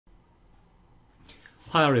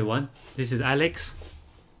Hi everyone, this is Alex.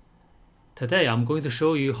 Today I'm going to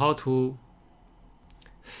show you how to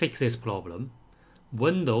fix this problem.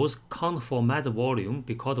 Windows can't format the volume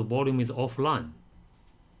because the volume is offline.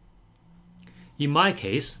 In my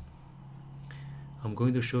case, I'm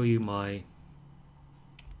going to show you my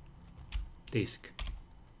disk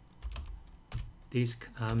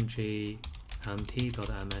mgmt.msc.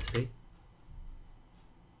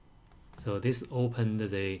 So this opened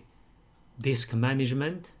the disk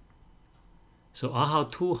management. So I have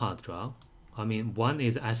two hard drive. One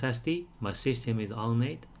is SSD, my system is on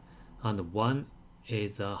it, and one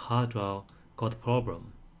is a hard drive got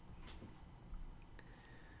problem.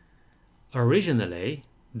 Originally,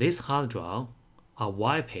 this hard drive I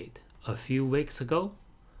wiped a few weeks ago,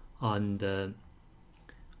 and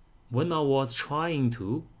when I was trying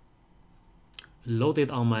to load it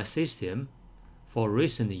on my system for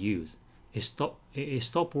recent use, it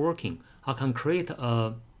stopped working. I can create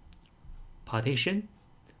a partition,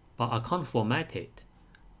 but I can't format it.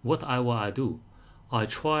 What will I do? I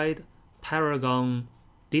tried Paragon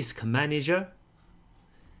Disk Manager.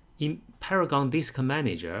 In Paragon Disk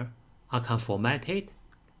Manager, I can format it,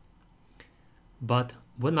 but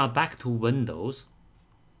when I back to Windows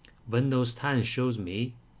 10 shows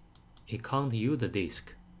me it can't use the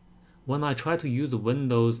disk. When I try to use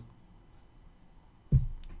Windows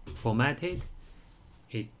formatted,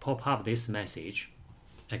 it pop up this message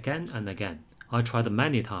again and again. I tried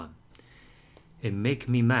many times. It make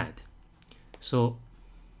me mad. So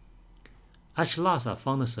at last I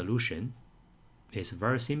found a solution. It's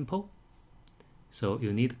very simple. So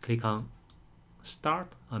you need to click on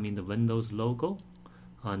Start, the Windows logo,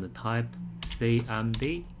 and type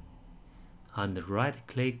CMD, and right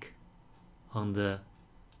click on the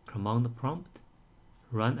command prompt,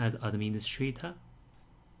 run as administrator.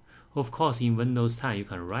 Of course, in Windows 10 you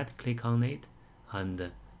can right click on it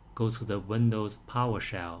and go to the Windows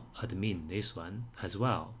PowerShell admin, this one as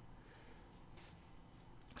well.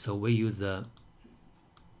 So we use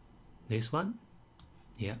this one,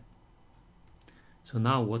 yeah. So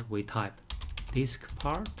now what we type,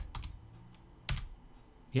 diskpart,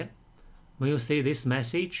 yeah. When you see this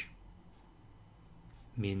message,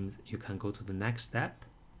 means you can go to the next step.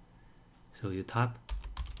 So you type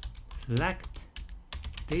select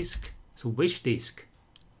disk. So which disk?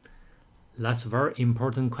 That's a very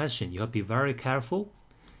important question. You have to be very careful,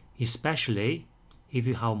 especially if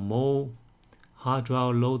you have more hard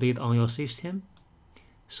drive loaded on your system.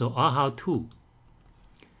 So I have two.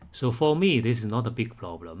 So for me, this is not a big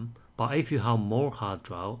problem. But if you have more hard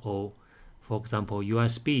drive, or for example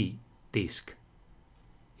USB disk,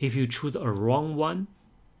 if you choose a wrong one,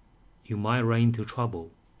 you might run into trouble.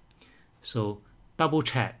 So double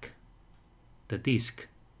check the disk.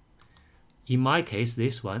 In my case,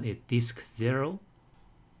 this one is disk 0.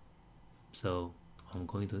 So I'm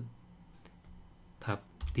going to type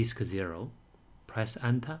disk 0, press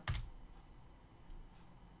enter.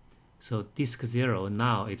 So disk 0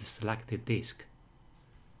 now is selected disk.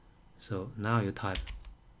 So now you type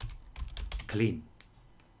clean.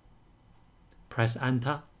 Press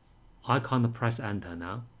enter. I can't press enter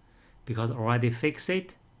now because I already fixed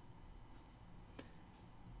it.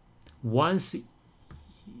 Once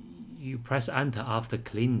you press enter after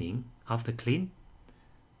clean,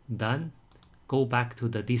 then go back to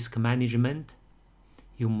the disk management.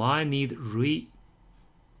 You might need reload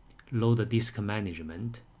the disk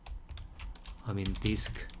management.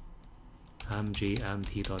 Disk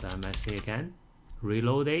mgmt.msc again.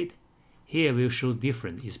 Reload it. Here will show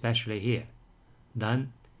different, especially here.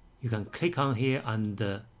 Then you can click on here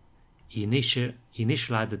and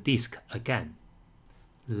initialize the disk again.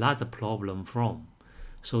 That's the problem from.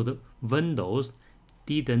 So the Windows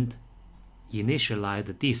didn't initialize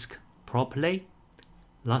the disk properly.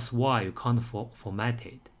 That's why you can't format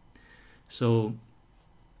it. So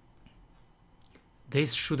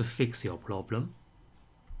this should fix your problem.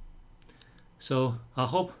 So I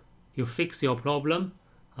hope you fix your problem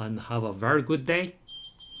and have a very good day.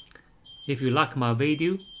 If you like my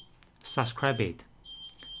video, subscribe it.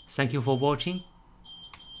 Thank you for watching.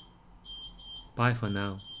 Bye for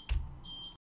now.